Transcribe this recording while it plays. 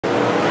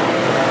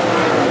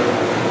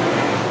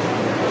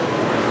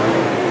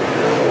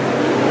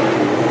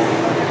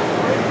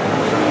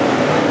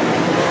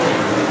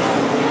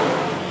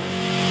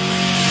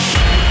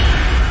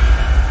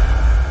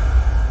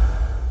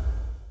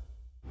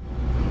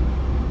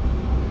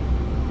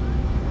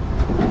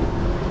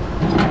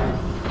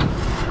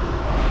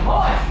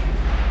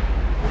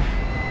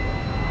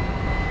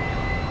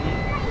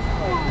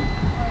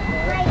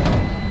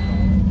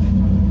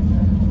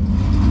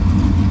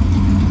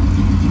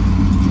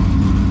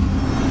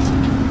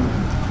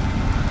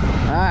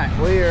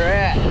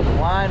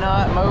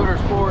Whynot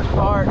Motorsports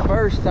Park.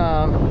 First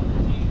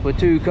time with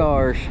 2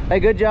 cars.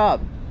 Hey, good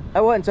job.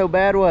 That wasn't so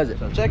bad, was it?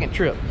 So second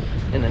trip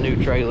in the new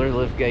trailer,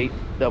 lift gate,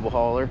 double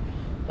hauler.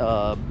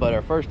 But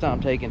our first time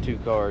taking 2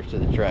 cars to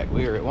the track.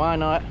 We are at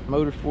Whynot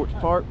Motorsports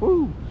Park.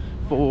 Woo!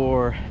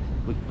 For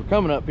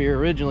coming up here,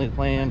 originally the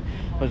plan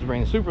was to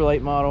bring the super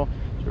late model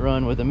to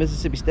run with the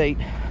Mississippi State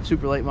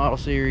Super Late Model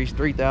Series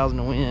 3000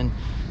 to win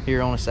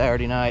here on a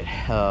Saturday night.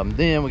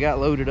 Then we got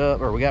loaded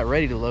up, or we got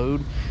ready to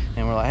load,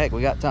 and we're like, heck,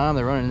 we got time.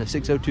 They're running the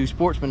 602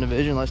 Sportsman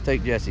division. Let's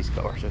take Jesse's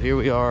car. So here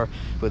we are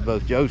with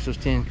both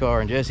Joseph's 10 car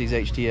and Jesse's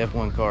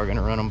HTF1 car.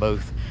 Gonna run them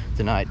both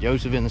tonight.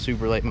 Joseph in the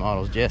super late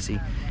models, Jesse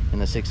in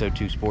the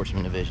 602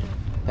 Sportsman division.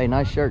 Hey,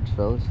 nice shirts,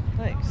 fellas.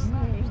 Thanks.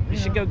 You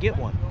should go get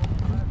one.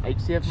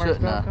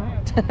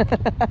 HTF.com.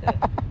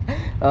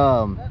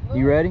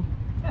 You ready,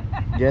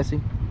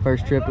 Jesse?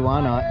 First trip to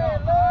Whynot.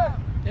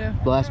 Yeah.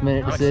 Last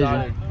minute decision.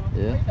 Excited.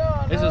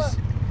 Yeah. This is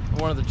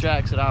one of the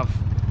tracks that I've,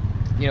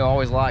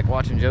 always liked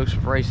watching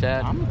Joseph race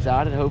at. I'm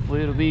excited.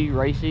 Hopefully it'll be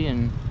racy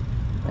and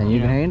you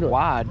can handle it.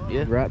 Wide.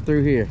 Yeah. Right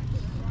through here.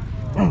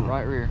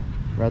 Right rear.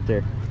 Right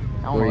there.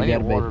 I want to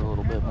get watered a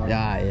little bit more.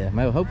 Yeah.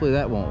 Well, hopefully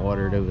that won't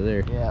water it over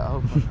there. Yeah,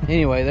 hopefully.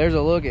 Anyway, there's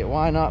a look at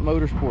Whynot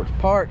Motorsports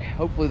Park.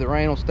 Hopefully the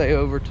rain will stay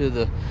over to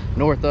the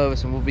north of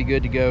us and we'll be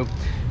good to go.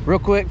 Real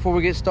quick, before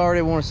we get started,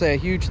 I want to say a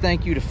huge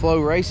thank you to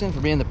Flow Racing for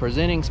being the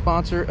presenting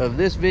sponsor of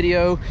this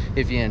video.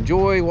 If you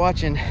enjoy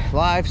watching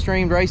live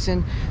streamed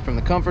racing from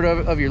the comfort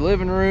of your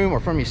living room or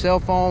from your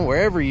cell phone,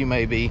 wherever you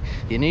may be,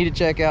 you need to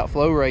check out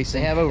Flow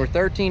Racing. They have over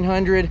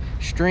 1,300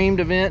 streamed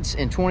events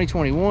in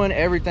 2021,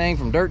 everything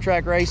from dirt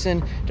track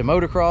racing to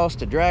motocross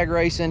to drag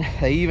racing.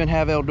 They even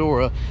have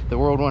Eldora, the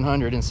World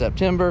 100 in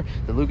September,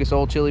 the Lucas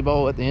Oil Chili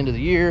Bowl at the end of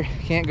the year.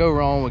 Can't go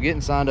wrong with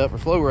getting signed up for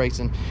Flow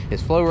Racing.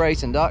 It's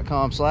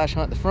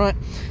flowracing.com/hunt front.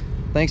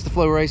 Thanks to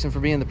Flow Racing for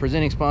being the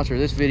presenting sponsor of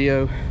this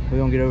video. We're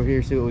gonna get over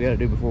here, see what we got to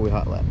do before we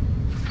hot lap.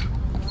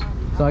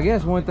 So I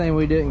guess one thing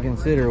we didn't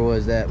consider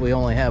was that we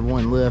only have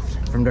one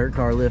lift from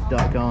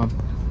dirtcarlift.com.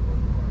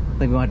 I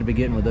think we'll have to be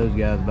getting with those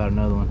guys about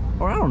another one.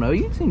 Or I don't know,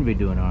 you seem to be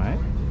doing all right.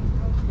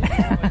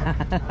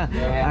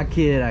 Yeah. I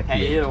kid.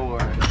 Hey, it'll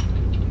work.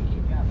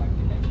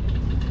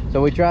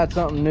 So we tried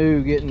something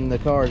new getting the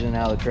cars in and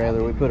out of the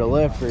trailer. We put a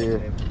left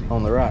rear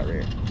on the right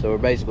rear. So we're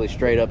basically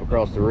straight up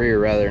across the rear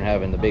rather than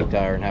having the big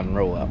tire and having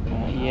roll out.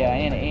 Yeah,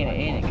 and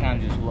it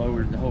kind of just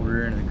lowers the whole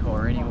rear end of the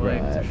car anyway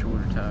with the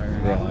shorter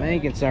tire. Right. My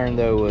main concern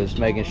though was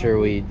making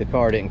sure the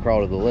car didn't crawl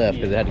to the left,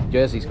 because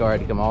Jesse's car had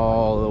to come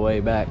all the way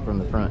back from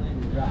the front.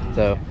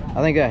 So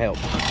I think that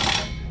helped.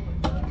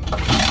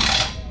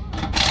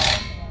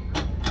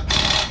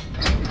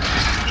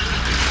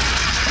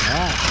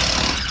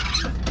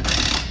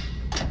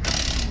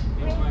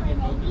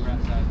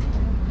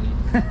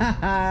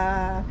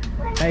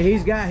 Hey,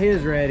 he's got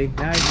his ready.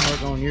 Now he can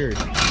work on yours.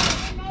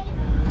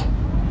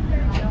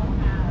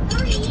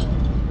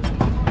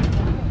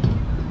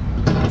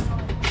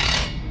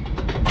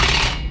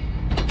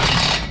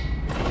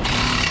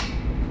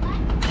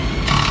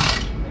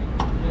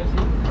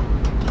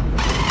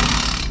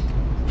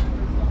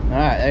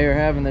 Alright, they are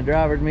having the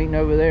drivers meeting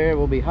over there.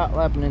 We'll be hot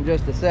lapping in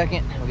just a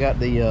second. We got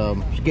the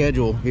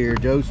schedule here.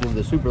 Joseph,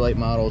 the super late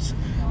models,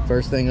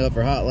 first thing up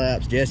for hot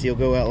laps. Jesse will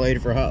go out later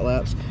for hot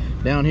laps.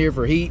 Down here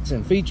for heats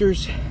and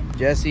features,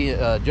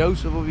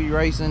 Joseph will be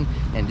racing,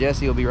 and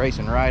Jesse will be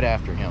racing right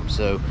after him.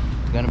 So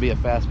it's going to be a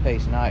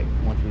fast-paced night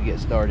once we get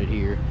started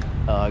here.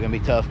 Going to be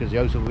tough because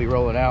Joseph will be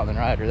rolling out, and then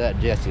right after that,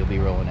 Jesse will be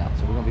rolling out.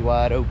 So we're going to be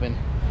wide open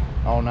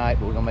all night,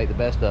 but we're going to make the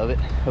best of it.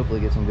 Hopefully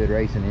get some good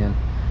racing in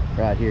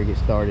right here, get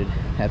started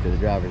after the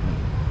drivers meet.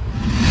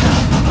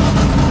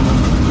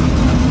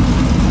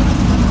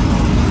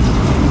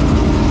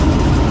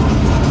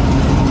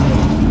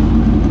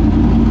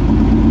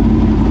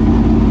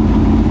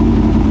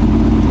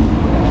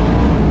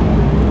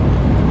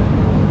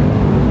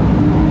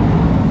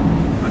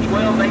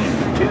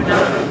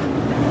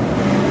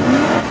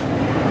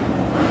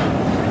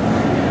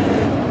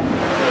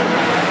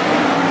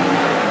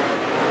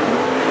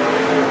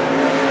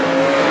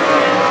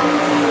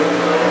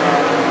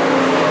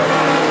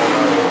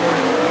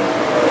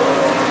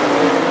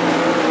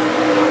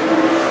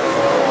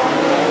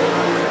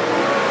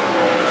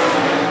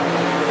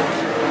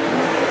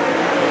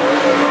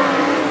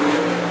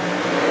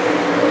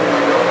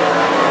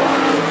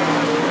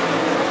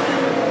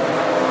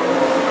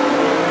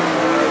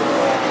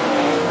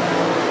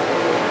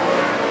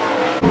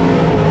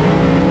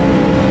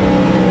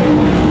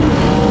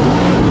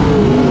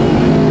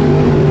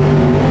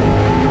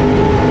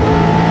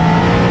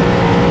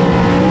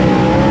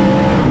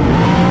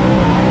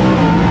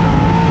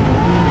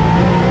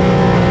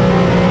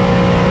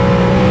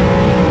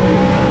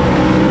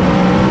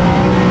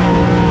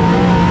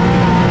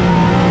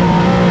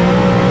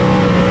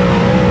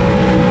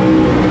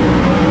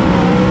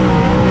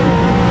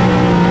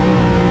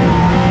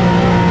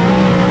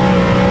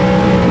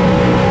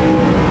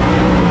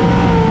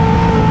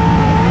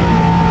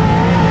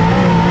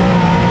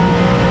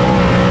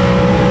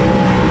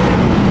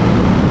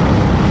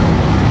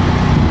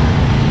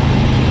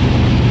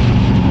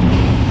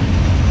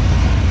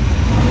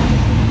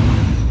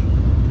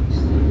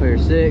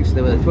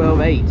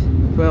 12.8.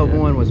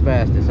 12.1 was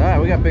fastest. All right,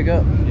 we got to pick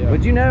up. Yeah.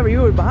 But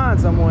you were behind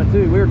someone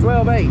too. We were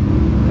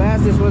 12.8.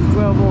 Fastest was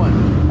 12.1.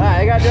 All right,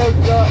 I got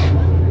Joseph's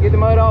up. Get the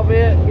mud off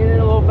it. Get in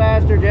a little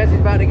faster. Jesse's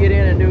about to get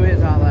in and do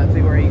his hot lap.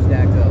 See where he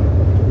stacks up.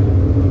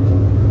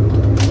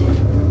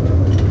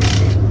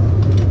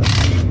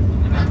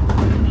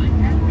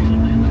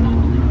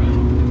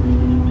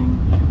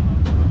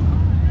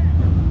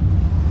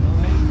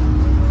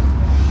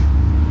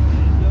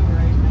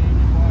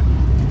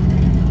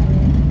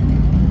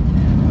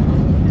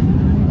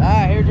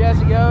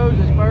 Jesse goes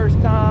his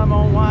first time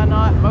on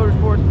Whynot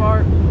Motorsports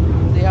Park.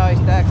 See how he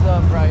stacks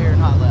up right here in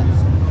hot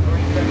laps.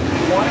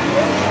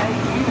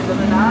 371 to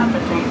the 9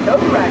 between toe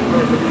rack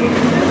versus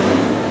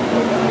 87.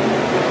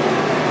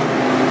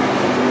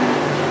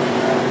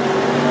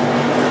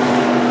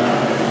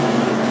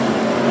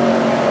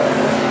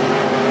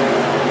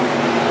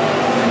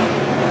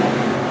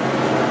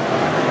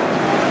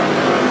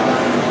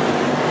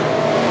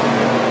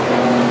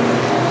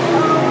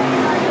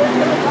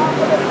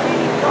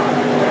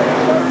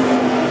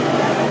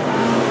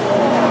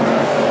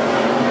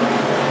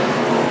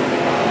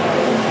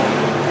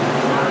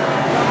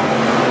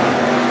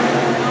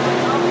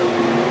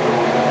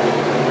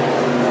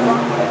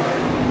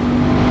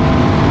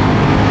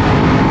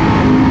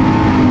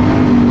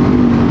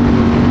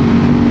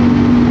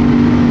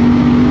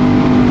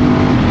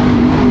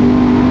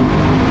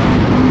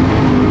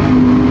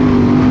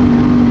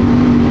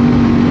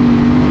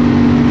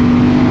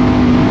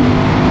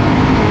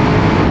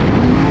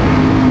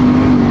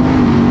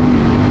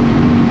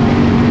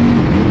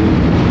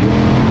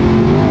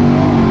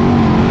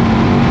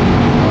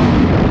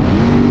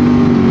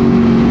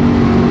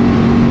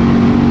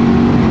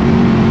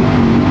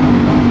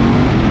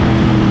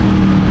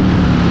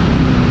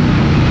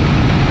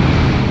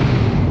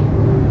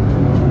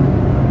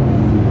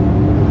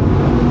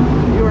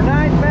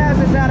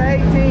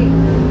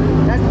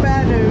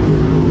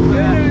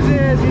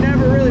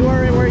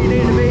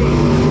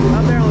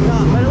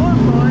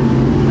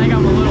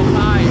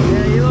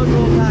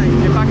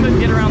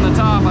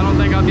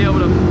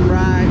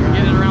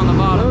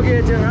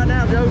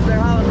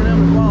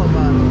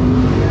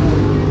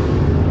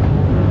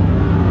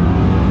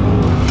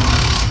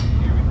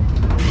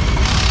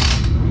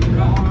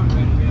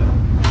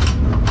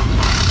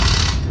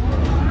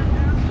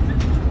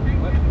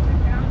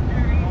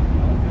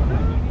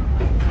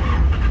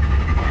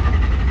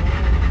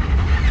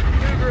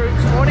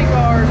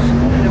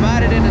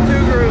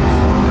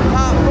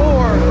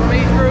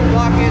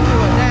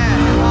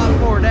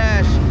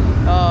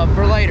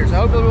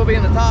 Hopefully we'll be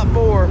in the top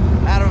 4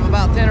 out of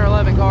about 10 or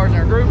 11 cars in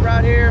our group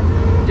right here.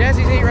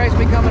 Jesse's heat race will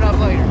be coming up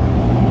later.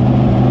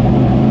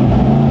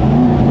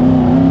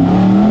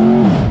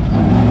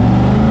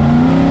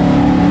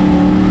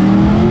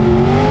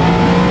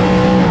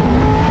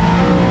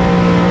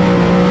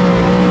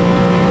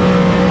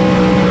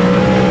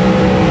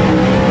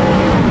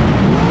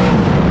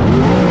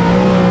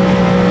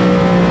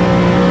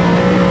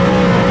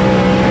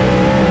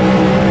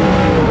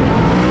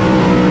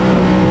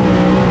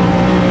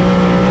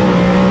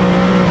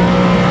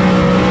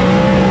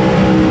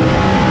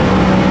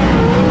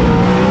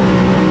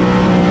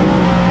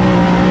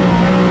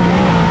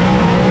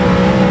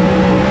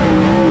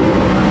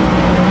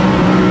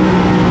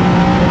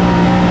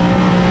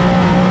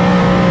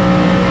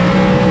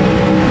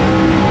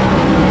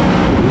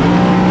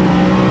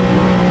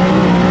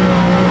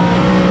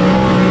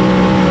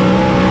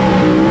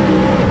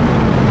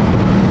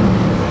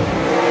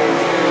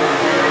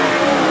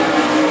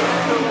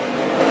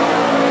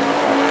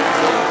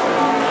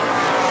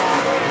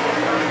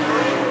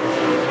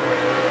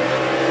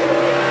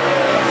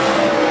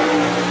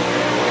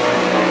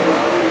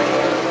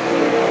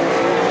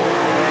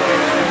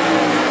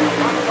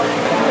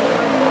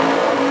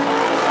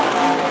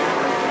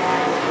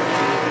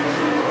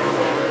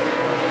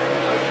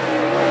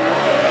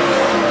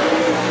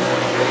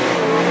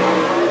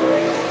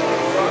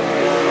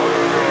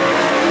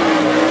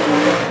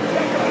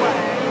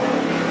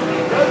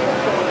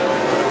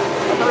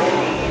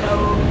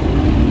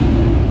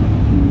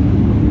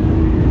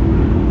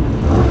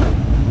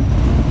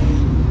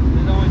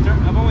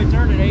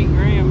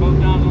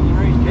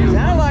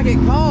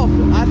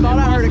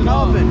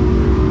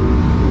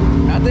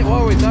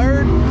 What are we,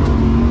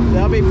 3rd?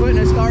 They'll be putting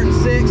us starting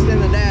 6th in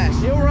the dash.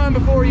 You'll run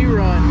before you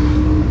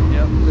run.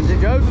 Yep.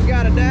 So Joseph's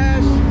got a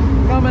dash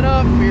coming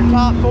up for your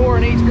top 4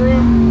 in each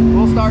group.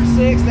 We'll start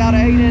 6th out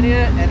of 8 in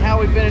it, and how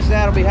we finish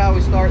that will be how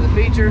we start the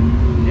feature.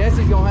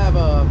 Jesse's gonna have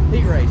a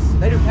heat race.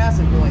 They do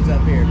passing points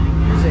up here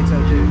for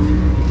 602s.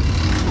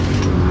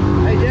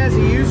 Hey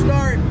Jesse, you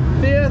start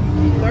 5th,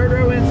 3rd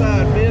row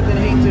inside, 5th in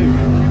heat 2.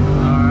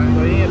 Alright.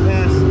 So you can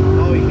pass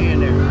all you can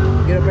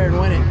there. Get up there and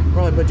win it.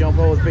 Probably put you on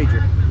pole with the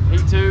feature.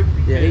 Heat 2?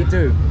 Yeah, heat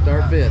 2.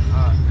 Start 5th.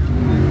 All right.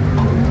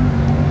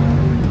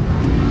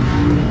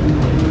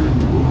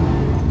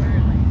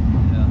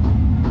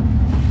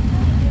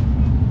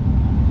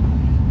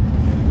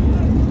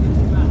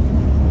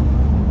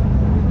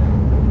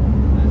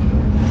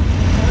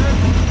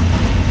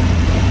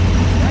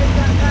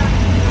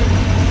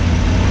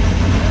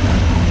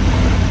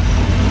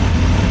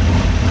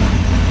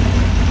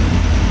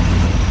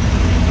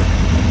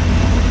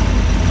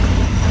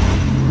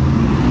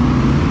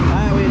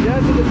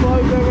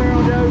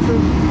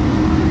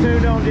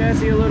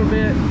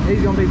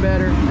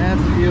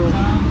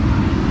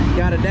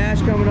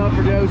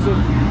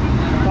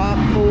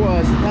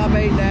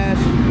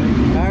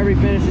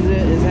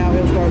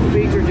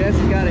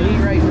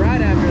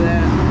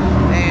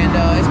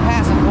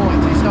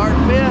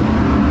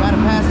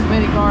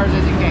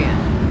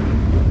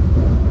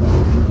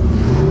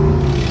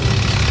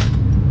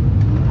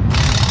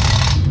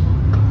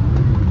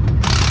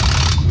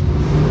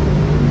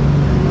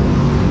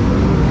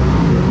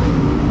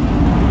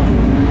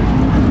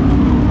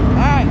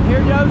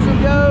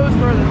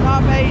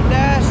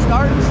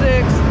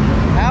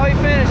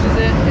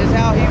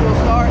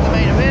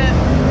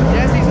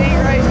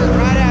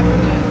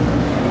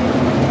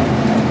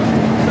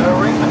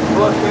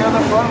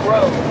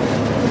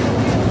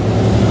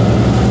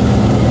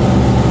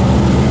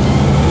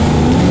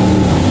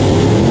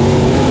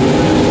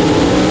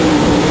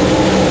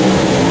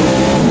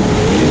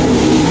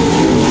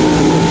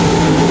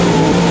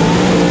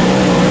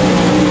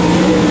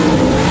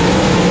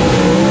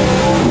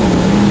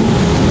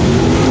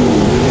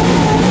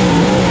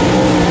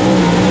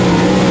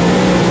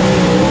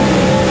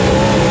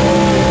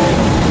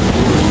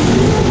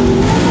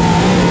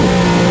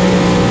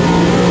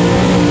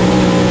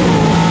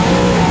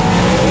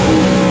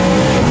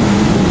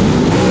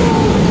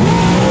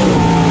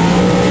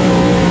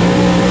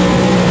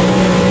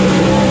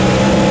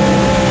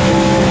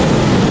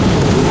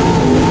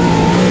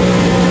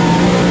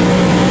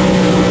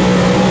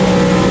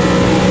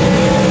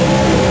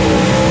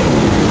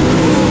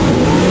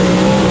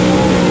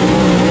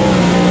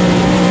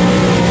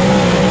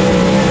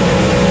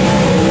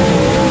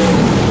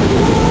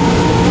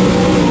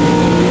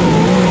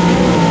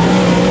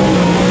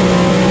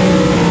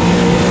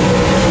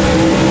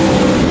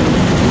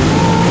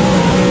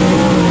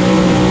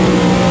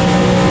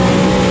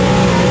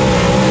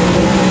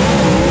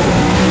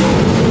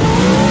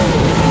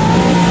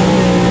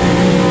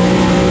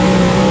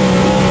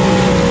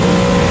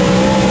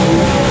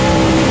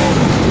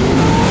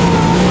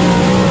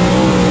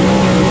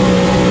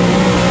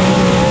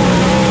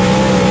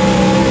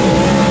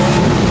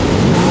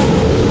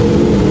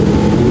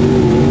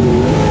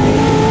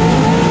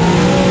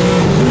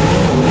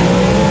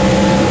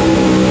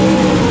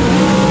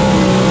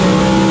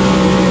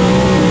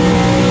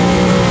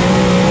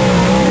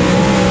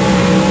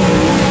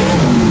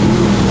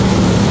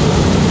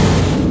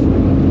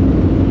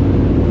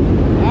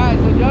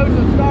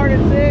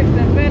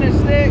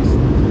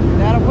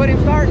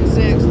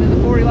 sixth in the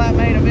 40 lap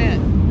main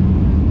event.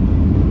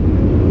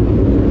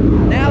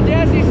 Now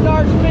Jesse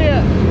starts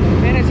fifth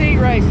in his heat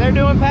race. They're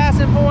doing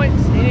passing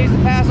points. He needs to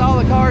pass all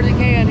the cars he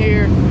can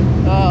here.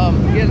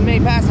 Get as many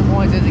passing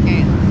points as he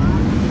can.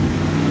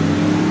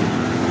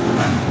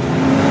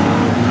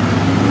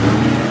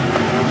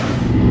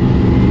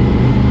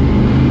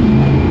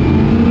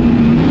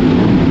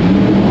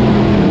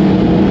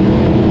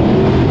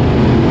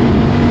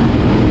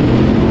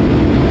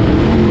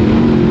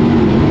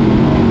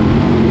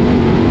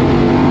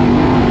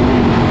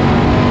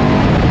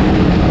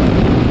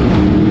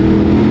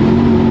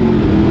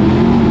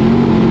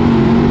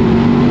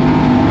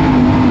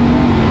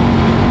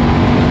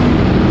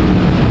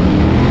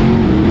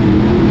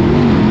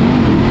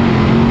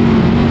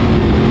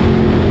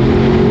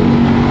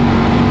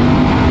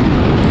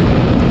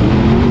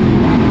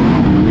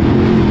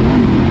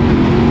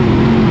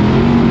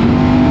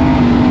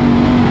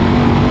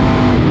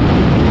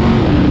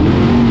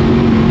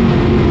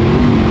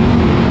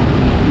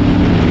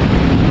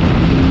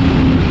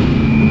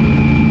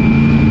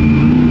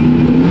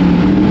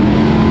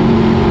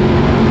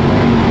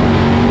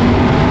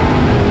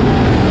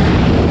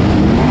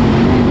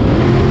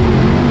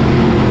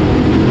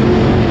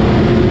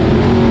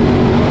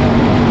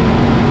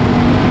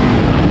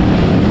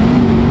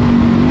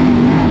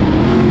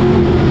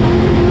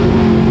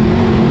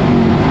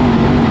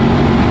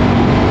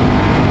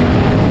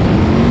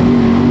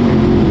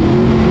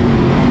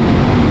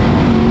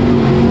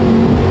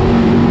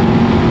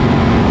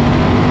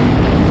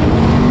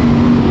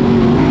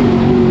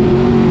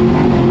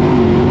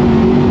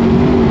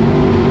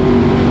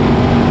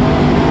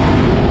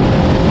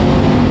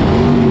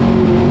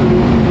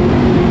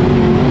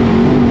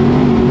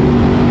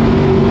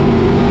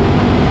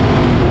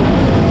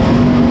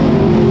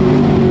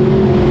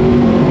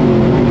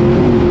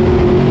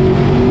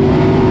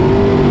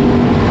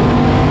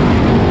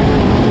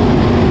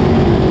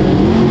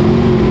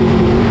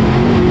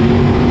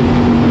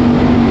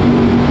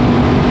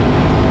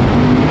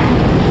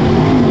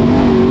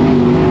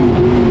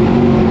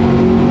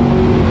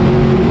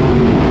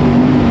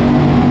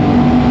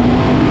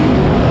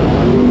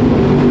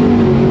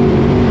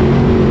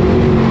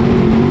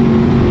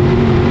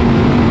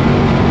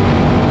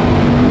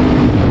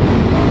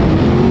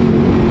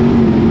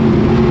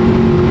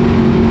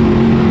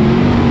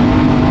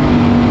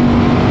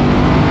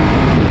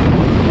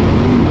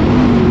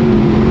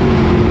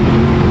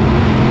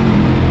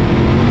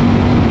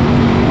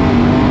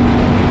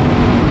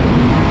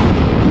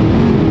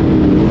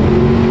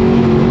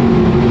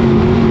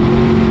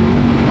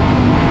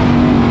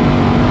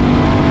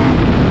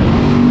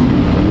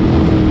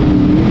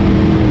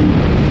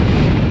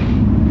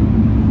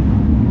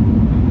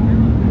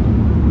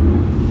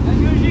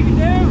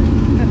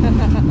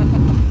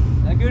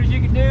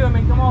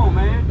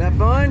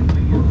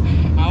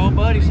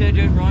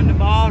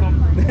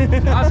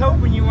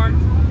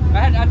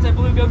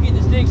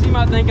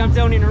 I think I'm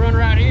telling him to run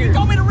right here. You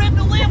told me to rip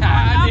the lip on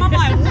time. I'm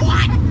like,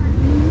 what?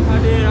 I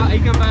did. He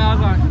come by, I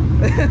was like,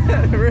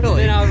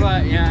 really? Then I was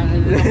like, yeah.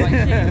 And then I was like,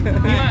 shit.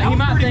 He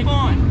might think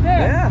fun.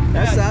 Yeah,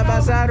 that's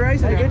side-by-side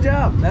racing. Yeah. Good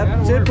job.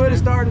 That should put it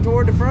starting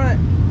toward the front.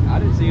 I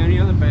didn't see any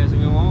other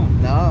passing go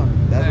on. No,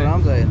 that's what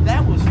I'm saying.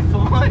 That was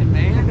fun,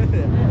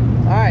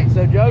 man. All right,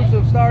 so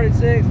Joseph started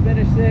sixth,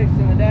 finished sixth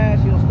in the dash.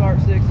 He'll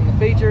start sixth in the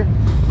feature.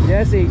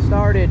 Jesse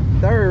started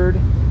third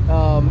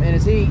in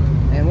his heat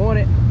and won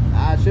it.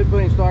 I should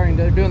put him starting.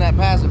 They're doing that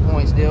passing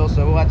point still,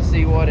 so we'll have to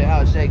see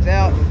how it shakes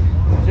out.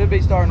 Should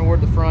be starting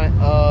toward the front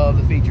of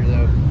the feature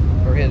though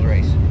for his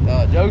race.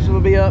 Joseph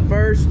will be up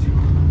first,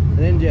 and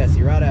then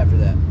Jesse right after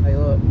that. Hey,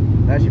 look,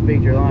 that's your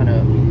feature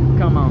lineup.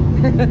 Come on.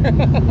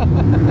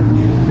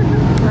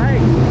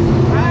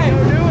 Hey,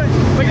 go do it.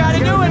 We gotta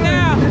do it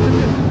now.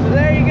 So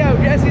there you go.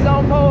 Jesse's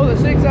on pole, the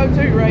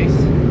 602 race.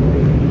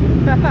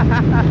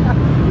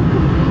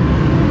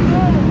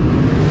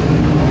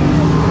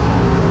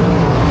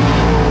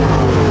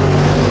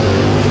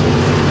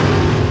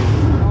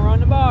 Don't run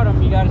the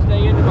bottom. You gotta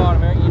stay in the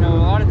bottom. You know, a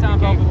lot of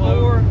times off the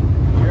floor,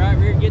 you're out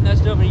here getting that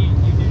stuff, and you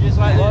do just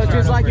like Well, this. it's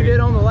just like you did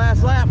on the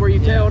last lap where you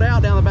tailed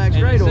out down the back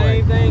straightaway.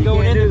 Same thing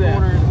going in the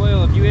corner as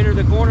well. If you enter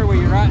the corner where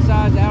your right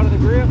side's out of the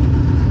grip,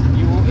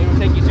 it'll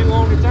take you too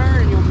long to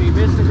turn, and you'll be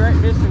miss the grip,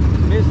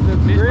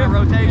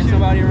 rotation, and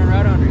somebody run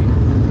right under you.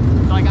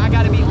 Like, I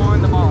gotta be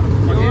on the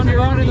bottom. If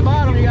you're on the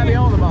bottom, you gotta be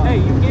on the bottom. Hey,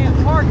 you can't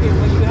park it,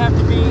 but you have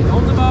to be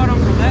on the bottom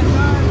from that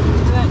side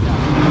to that side.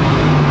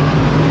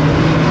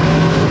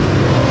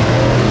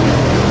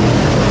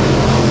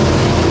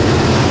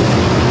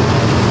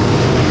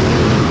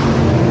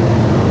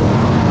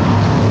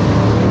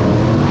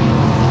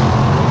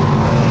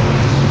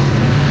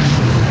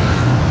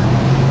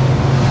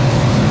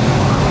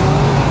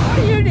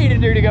 What do you need to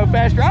do to go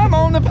faster? I'm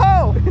on the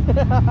pole.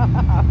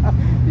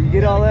 You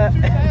get all that?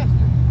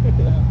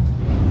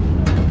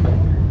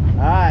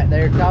 All right,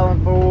 they're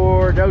calling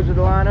for Joseph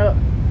to line up.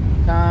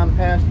 Time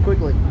passed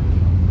quickly.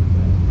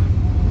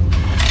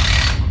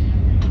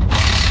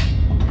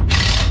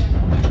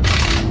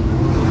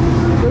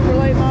 Super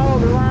late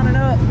models are lining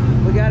up.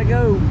 We gotta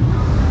go.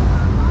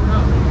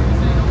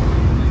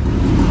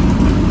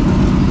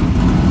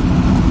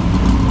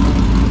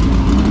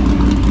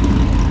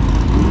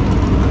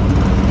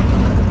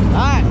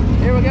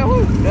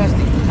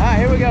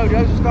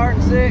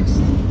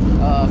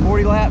 6th.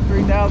 40 laps,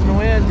 3,000 to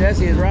win.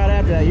 Jesse is right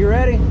after that. You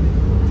ready?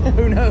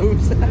 Who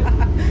knows?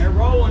 They're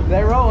rolling.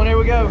 They're rolling. Here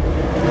we go.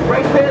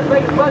 Brake pads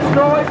make a bunch of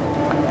noise.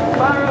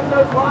 Fire up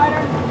those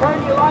lighters.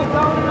 Turn your lights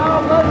on and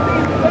off. Let's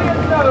see the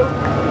fans go.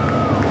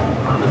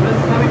 On the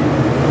Mississippi.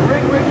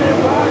 Ring,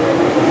 and fire.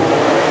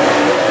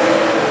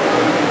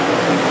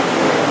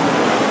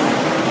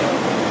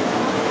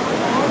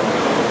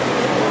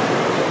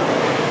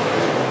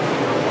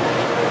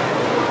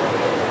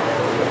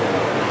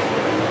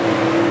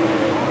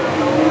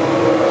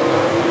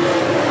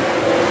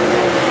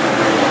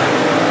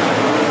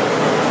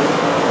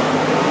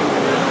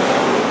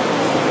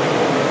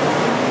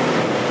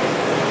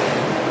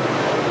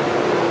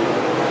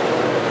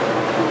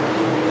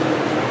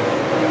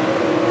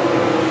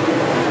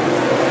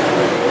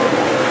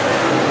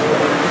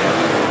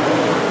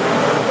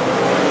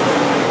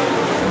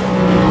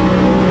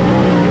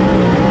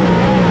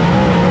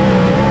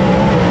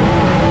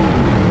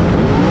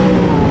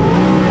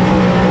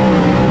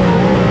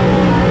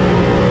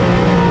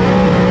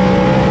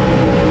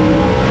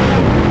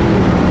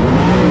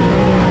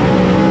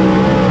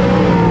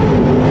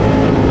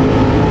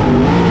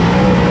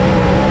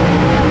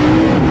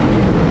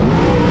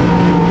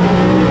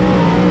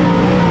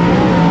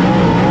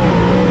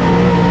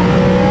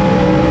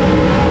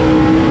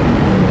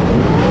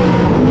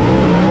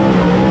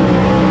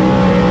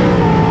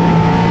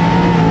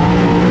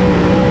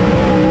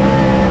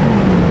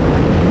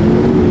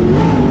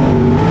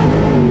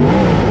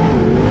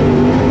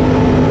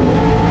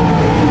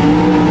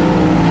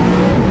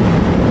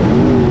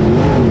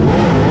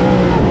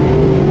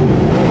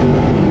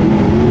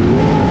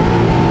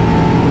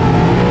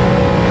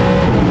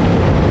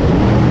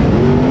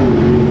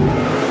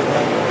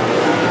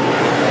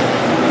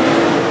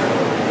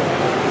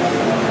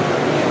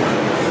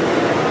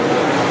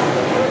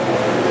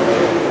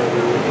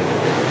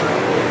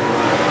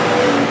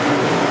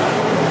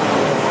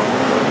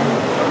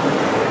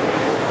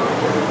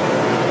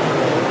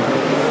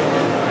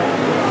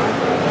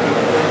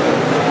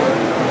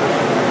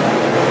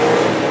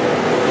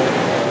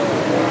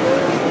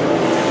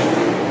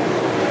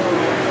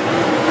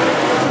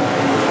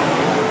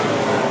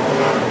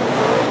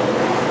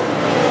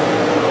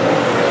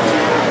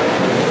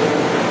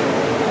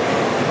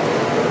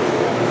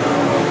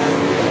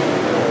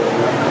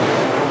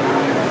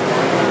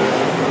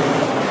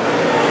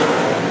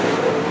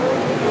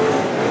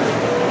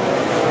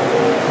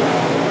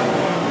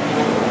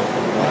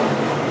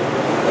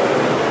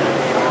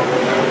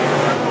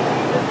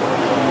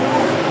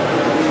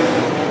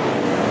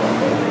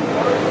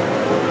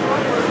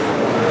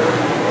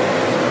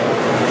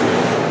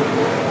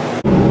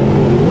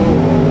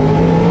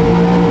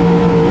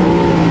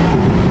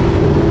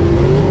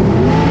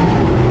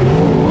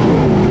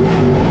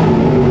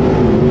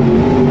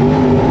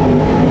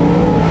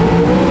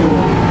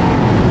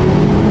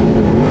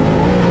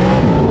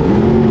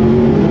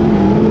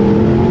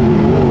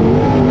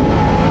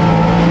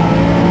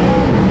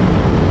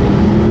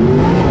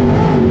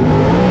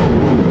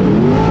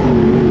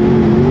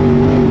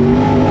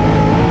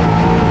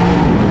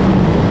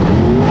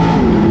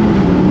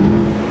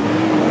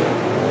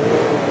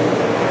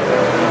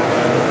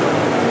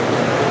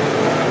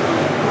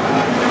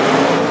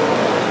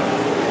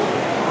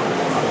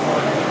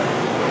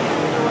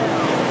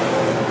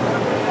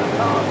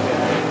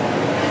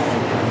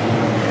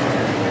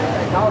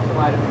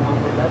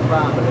 That's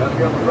fine, but up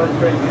here on the front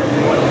street, you have to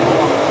go to the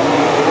wall.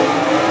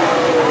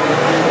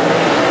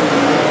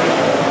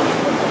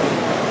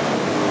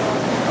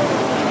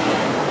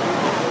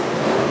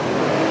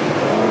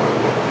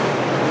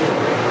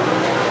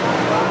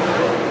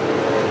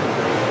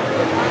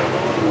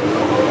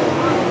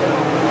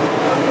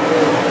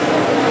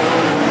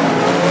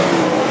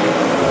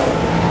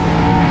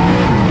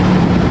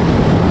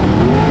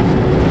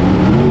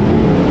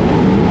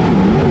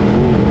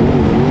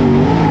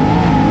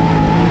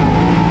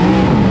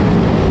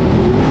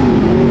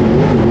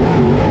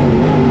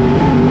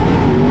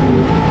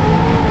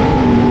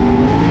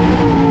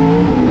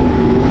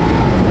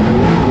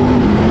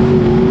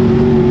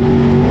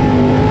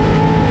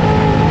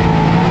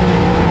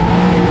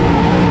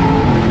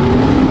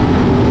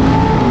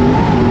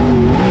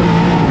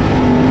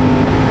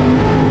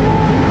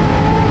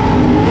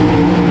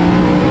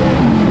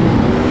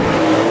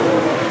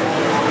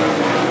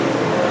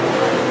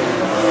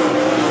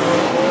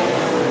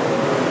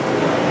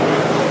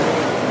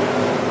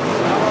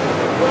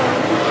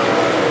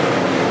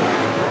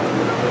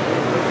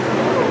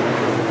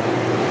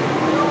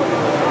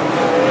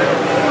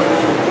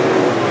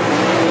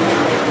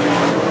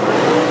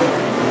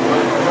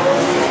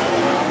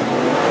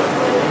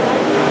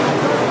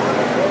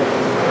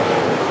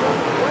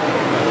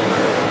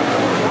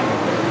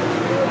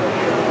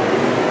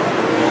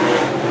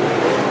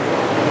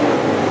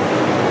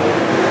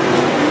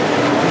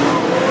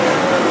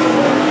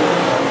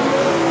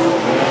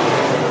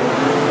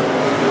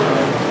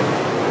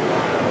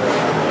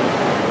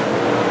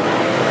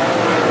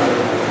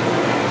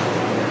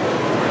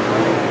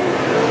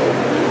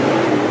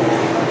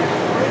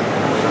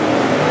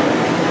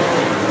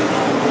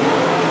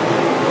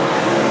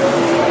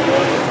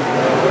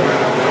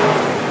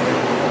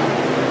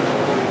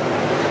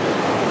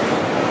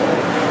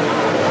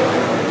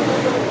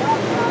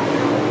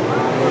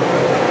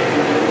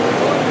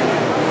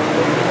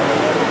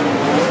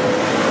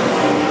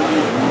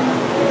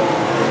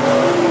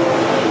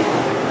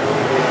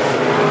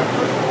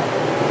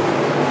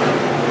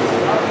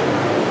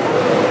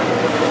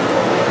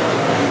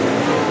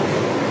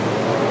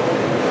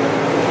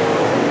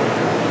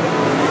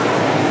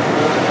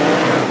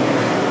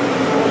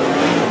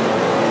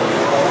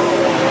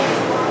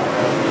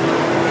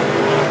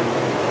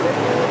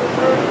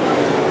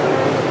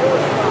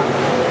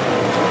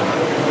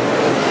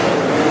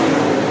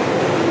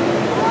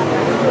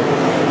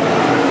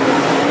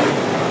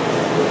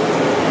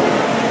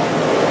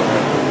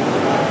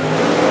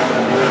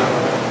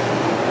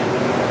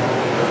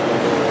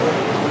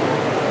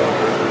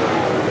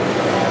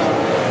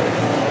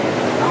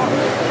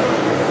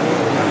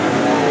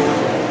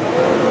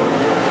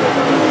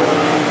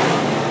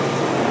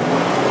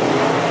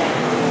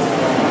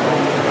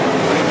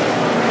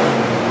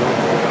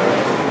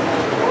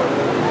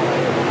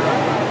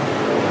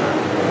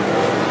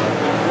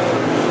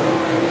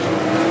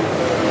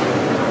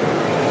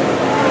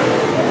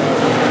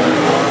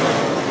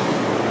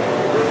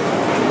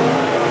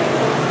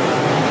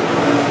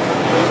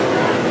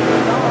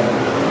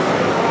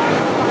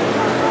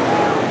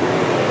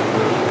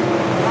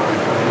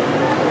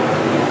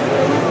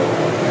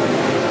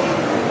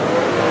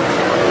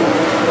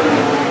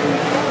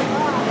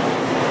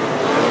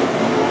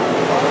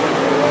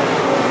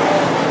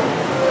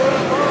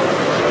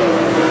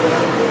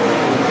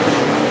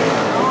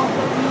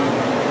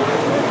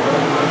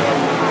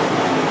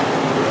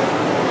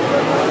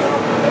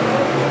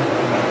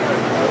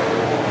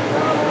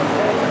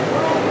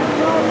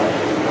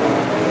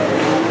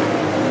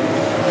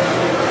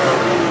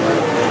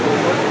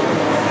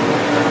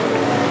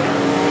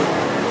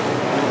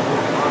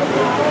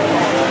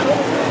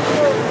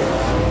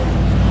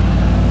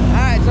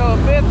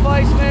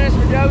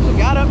 Joseph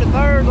got up to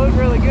third, looked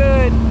really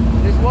good.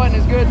 Just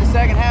wasn't as good the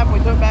second half when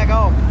we took back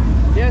off.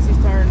 Jesse's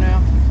turn now.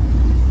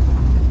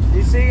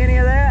 You see any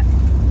of that?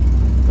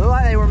 Look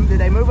like they were, did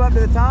they move up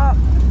to the top?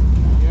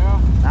 Yeah.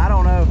 I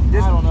don't know.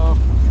 Just, I don't know.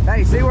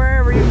 hey, see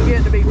wherever you can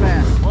get to be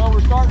fast. Well,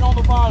 we're starting on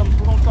the bottom.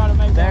 We're gonna try to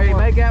make There, that you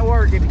work. make that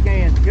work if you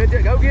can. Good,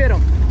 go get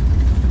them.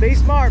 Be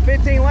smart.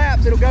 15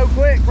 laps, it'll go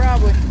quick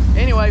probably.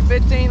 Anyway,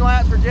 15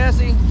 laps for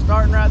Jesse,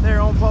 starting right there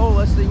on pole.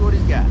 Let's see what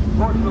he's got.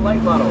 Sportsman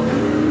late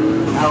model.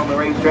 Out on the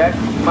racetrack.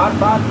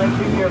 Modified, make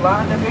sure you're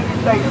lined up in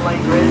your staging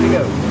lanes, ready to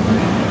go.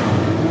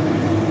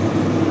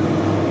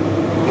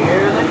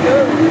 Here they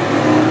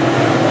go.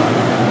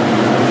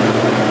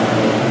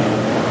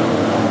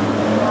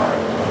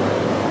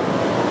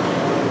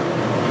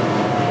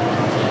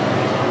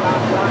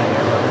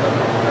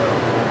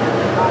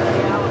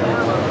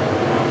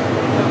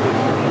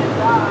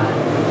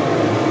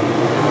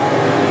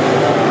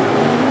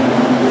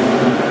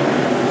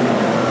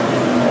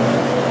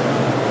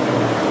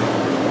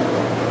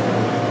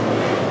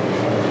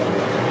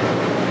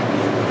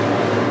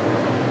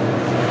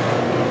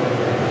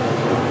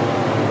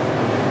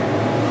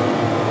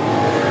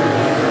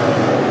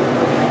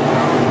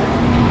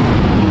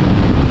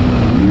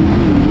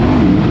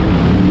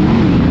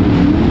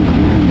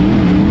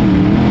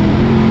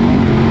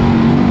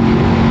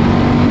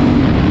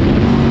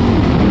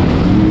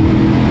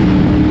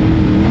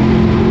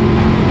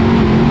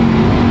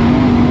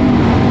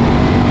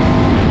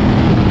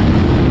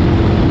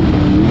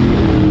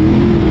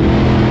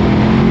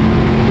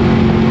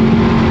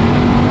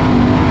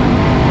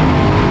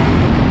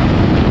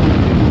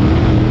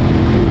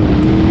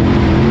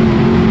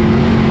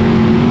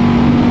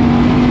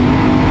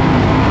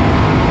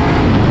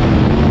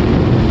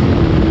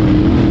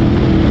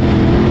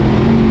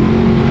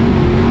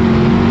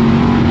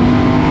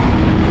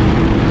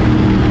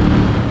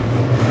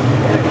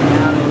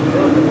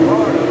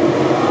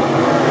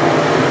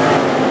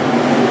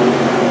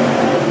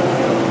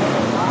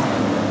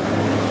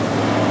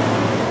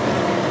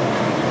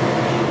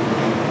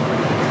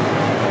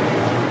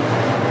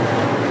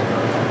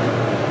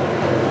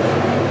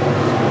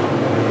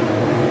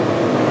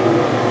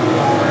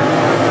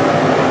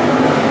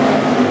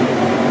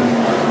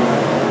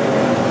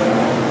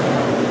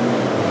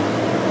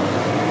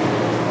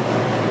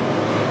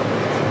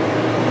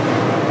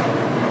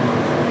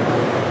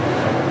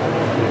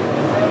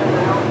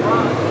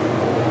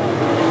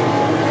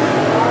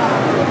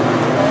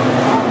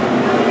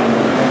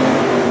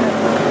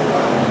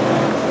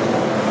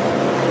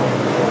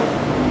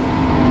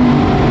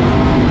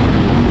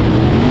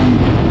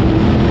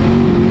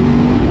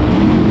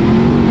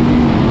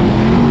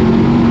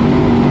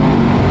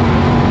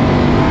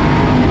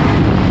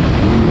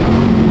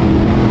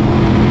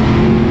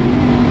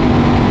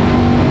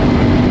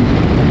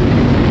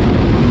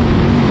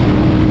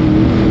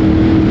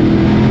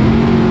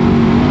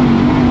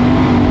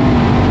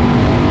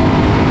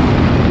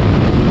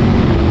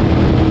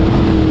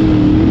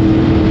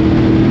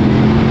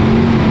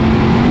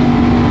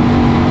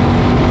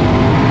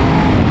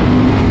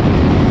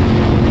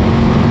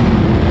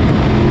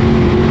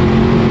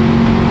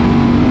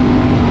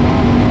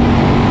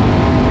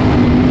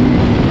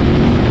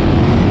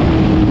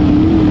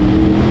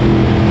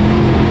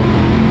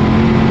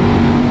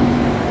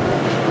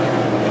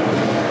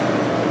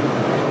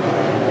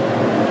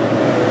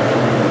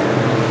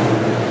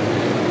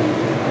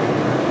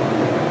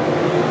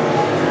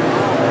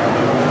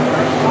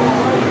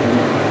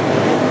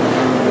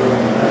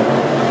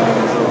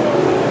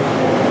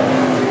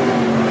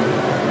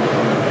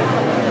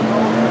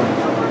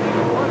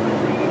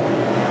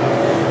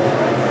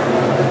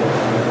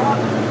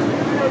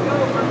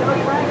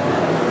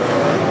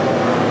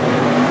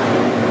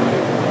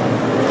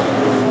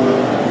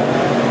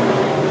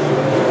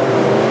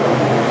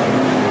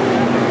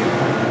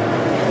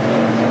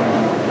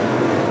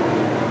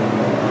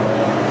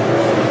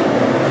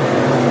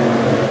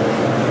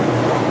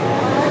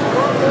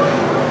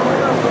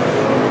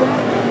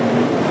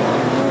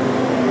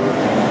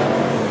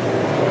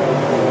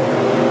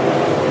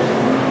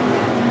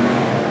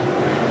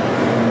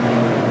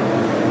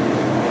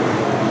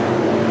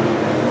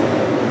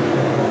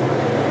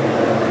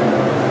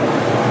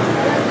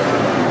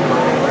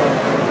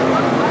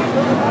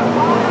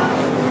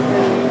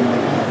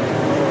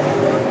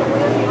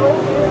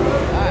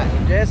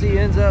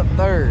 ends up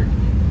third.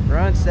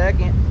 Run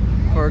second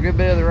for a good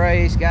bit of the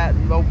race.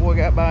 Old boy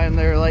got by him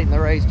there late in the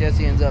race.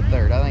 Jesse ends up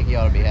third. I think he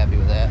ought to be happy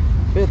with that.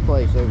 Fifth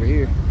place over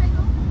here.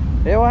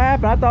 Yeah, what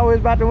happened? I thought we was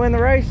about to win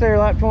the race there,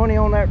 lap 20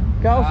 on that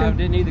caution. I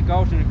didn't need the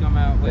caution to come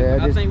out. Yeah,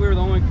 I think we were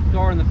the only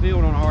car in the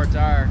field on a hard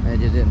tire. And it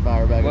just didn't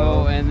fire back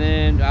Well, up. and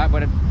then,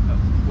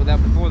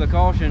 before the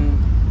caution,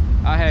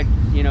 I had,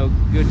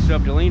 good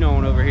stuff to lean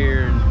on over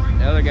here.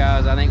 And the other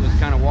guys, I think, was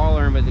kind of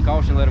wallering, but the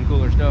caution let them cool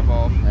their stuff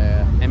off.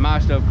 Yeah. And my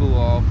stuff cool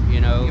off,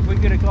 If we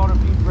could have caught a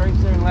few breaks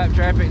there in lap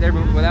traffic there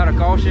without a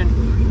caution,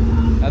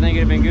 I think it'd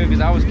have been good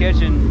because I was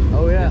catching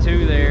the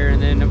two there.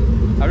 And then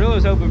I really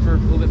was hoping for a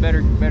little bit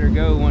better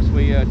go once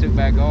we took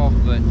back off,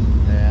 but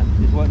yeah,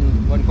 it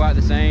wasn't quite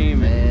the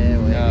same. Yeah,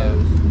 well, Way it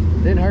goes.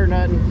 Didn't hurt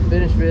nothing.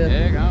 Finished 5th.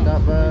 Yeah,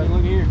 top 5.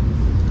 Look here.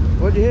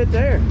 What'd you hit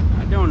there?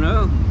 I don't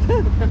know.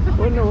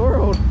 What in the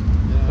world?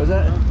 Yeah, Was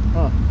that?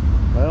 Huh.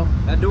 Well.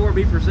 That door will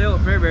be for sale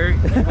at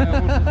Fairbury.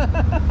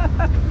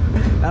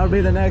 That'll be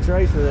the next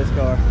race for this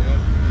car.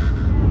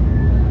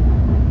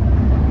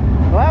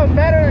 Well, that was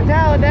better than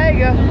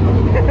Talladega.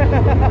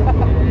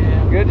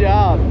 Good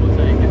job.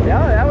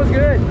 Yeah, that was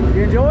good.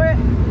 You enjoy it?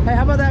 Hey,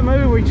 how about that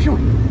move where you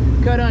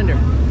cut under?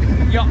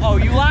 Yo, oh,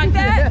 you like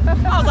that?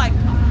 I was like,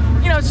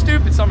 you know, it's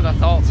stupid some of the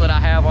thoughts that I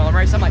have while I'm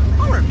racing. I'm like, I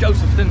wonder if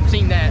Joseph didn't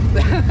seen that. 1,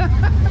 2,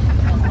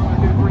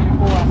 3, and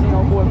 4. I seen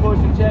old boy push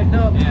and checked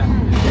up. Yeah.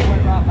 It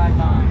went right back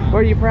on.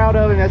 Were you proud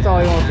of him? That's all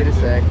he wants you to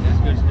say. That's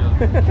good stuff.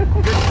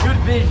 Good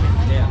vision.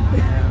 Yeah.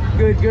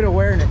 Good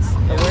awareness.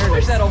 I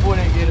wish that old boy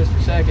didn't get us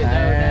for second.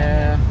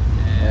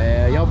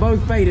 Yeah, y'all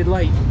both faded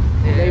late.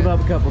 Gave up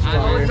a couple I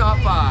know the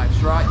spots. top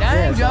 5s, right?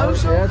 Dang,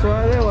 Joseph. That's what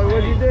I did. Like,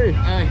 what'd you do?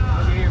 Hey,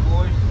 look here,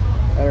 boys.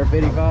 Or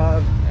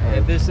 55.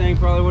 If this thing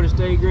probably would have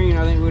stayed green,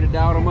 I think we would have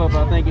dialed them up.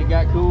 I think it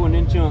got cool and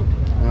then chunked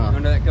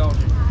under that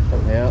caution.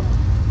 Yep.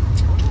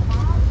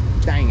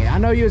 Dang it. I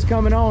know you was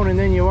coming on and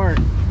then you weren't.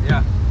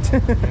 Yeah.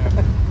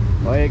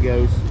 Way it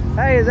goes.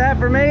 Hey, is that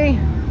for me?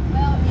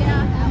 Well,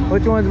 yeah.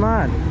 Which one's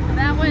mine?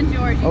 That one's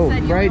yours. You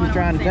said you Braden's wanted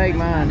trying to one take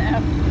mine.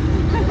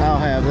 sandwich. I'll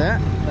have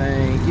that.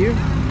 Thank you.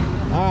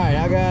 All right,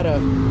 I got a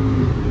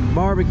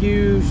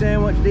barbecue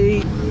sandwich to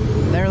eat.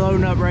 They're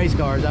loading up race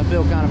cars. I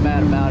feel kind of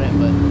bad about it,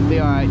 but be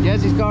all right.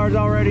 Jesse's car's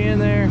already in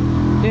there.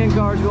 10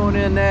 cars going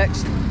in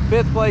next.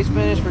 5th place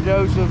finish for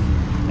Joseph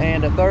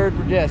and a 3rd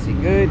for Jesse.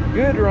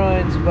 Good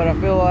runs, but I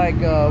feel like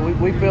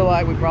we feel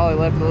like we probably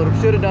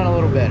should have done a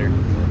little better.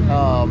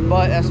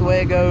 But that's the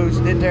way it goes.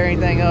 Didn't tear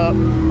anything up,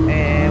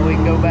 and we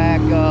can go back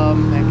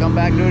and come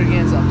back and do it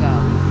again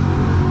sometime.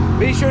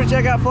 Be sure to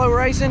check out Flow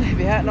Racing. If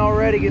you hadn't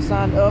already, get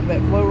signed up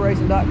at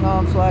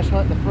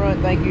flowracing.com/huntinthefront.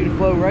 Thank you to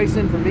Flow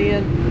Racing for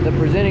being the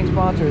presenting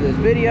sponsor of this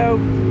video.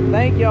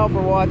 Thank y'all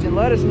for watching.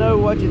 Let us know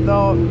what you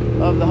thought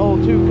of the whole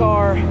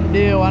 2-car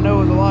deal. I know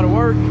it was a lot of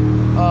work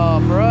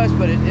for us,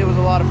 but it was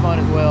a lot of fun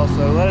as well.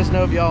 So let us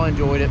know if y'all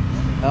enjoyed it.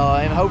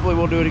 And hopefully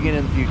we'll do it again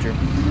in the future.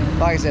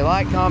 Like I said,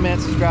 like,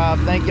 comment, subscribe.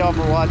 Thank y'all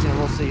for watching, and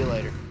we'll see you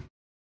later.